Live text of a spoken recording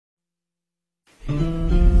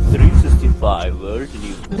365 World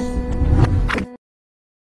News.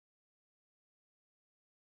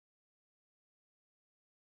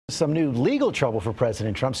 Some new legal trouble for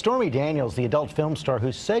President Trump. Stormy Daniels, the adult film star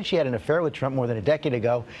who said she had an affair with Trump more than a decade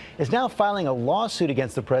ago, is now filing a lawsuit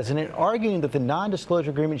against the president, arguing that the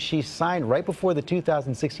non-disclosure agreement she signed right before the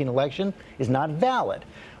 2016 election is not valid.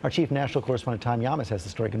 Our chief national correspondent Tom Yamas has the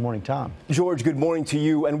story. Good morning, Tom. George, good morning to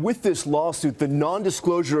you. And with this lawsuit, the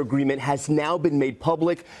non-disclosure agreement has now been made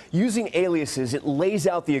public. Using aliases, it lays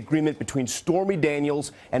out the agreement between Stormy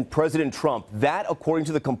Daniels and President Trump. That, according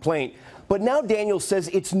to the complaint. But now Daniels says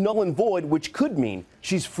it's null and void, which could mean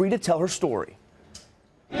she's free to tell her story.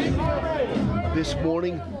 This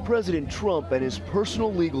morning, President Trump and his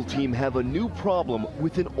personal legal team have a new problem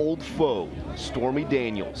with an old foe, Stormy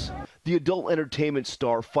Daniels. The adult entertainment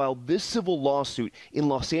star filed this civil lawsuit in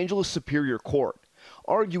Los Angeles Superior Court,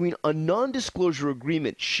 arguing a non-disclosure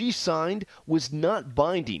agreement she signed was not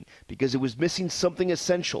binding because it was missing something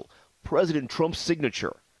essential, President Trump's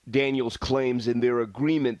signature. Daniels claims in their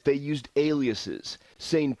agreement they used aliases,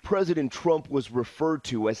 saying President Trump was referred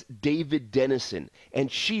to as David Dennison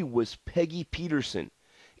and she was Peggy Peterson.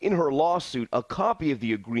 In her lawsuit, a copy of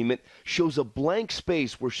the agreement shows a blank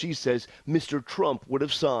space where she says Mr. Trump would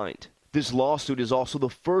have signed. This lawsuit is also the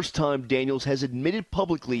first time Daniels has admitted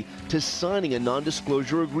publicly to signing a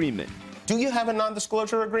non-disclosure agreement. Do you have a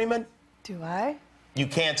non-disclosure agreement? Do I? You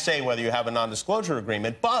can't say whether you have a non-disclosure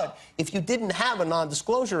agreement, but if you didn't have a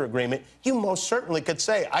non-disclosure agreement, you most certainly could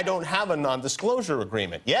say, I don't have a non-disclosure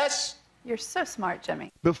agreement. Yes? You're so smart,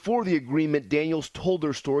 Jimmy. Before the agreement, Daniels told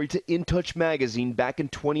her story to In Touch magazine back in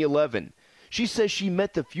 2011. She says she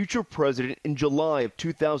met the future president in July of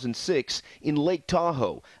 2006 in Lake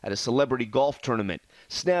Tahoe at a celebrity golf tournament,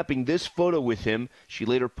 snapping this photo with him she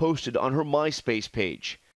later posted on her MySpace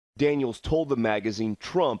page. Daniels told the magazine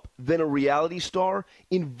Trump, then a reality star,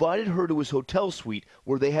 invited her to his hotel suite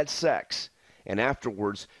where they had sex. And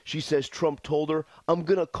afterwards, she says Trump told her, I'm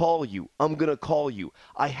gonna call you, I'm gonna call you.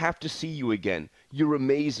 I have to see you again. You're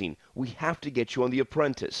amazing. We have to get you on The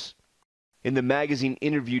Apprentice. In the magazine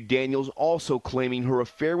interview, Daniels also claiming her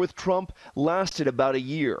affair with Trump lasted about a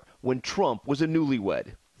year when Trump was a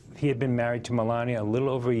newlywed. He had been married to Melania a little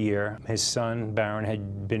over a year. His son, Barron,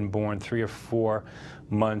 had been born 3 or 4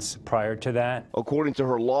 months prior to that. According to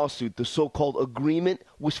her lawsuit, the so-called agreement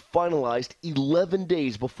was finalized 11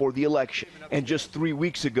 days before the election. And just 3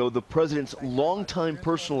 weeks ago, the president's longtime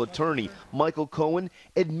personal attorney, Michael Cohen,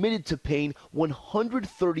 admitted to paying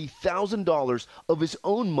 $130,000 of his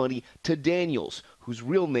own money to Daniels, whose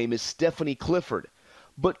real name is Stephanie Clifford.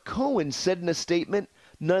 But Cohen said in a statement,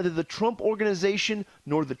 neither the Trump Organization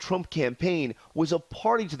nor the Trump campaign was a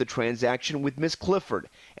party to the transaction with Ms. Clifford,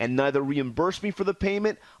 and neither reimbursed me for the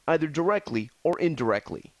payment, either directly or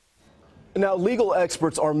indirectly. Now, legal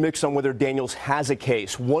experts are mixed on whether Daniels has a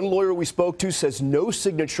case. One lawyer we spoke to says no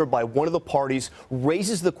signature by one of the parties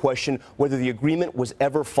raises the question whether the agreement was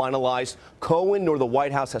ever finalized. Cohen nor the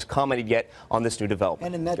White House has commented yet on this new development.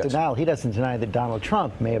 And in that denial, he doesn't deny that Donald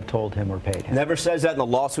Trump may have told him or paid him. Never says that, and the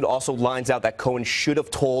lawsuit also lines out that Cohen should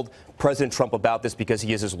have told President Trump about this because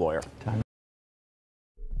he is his lawyer.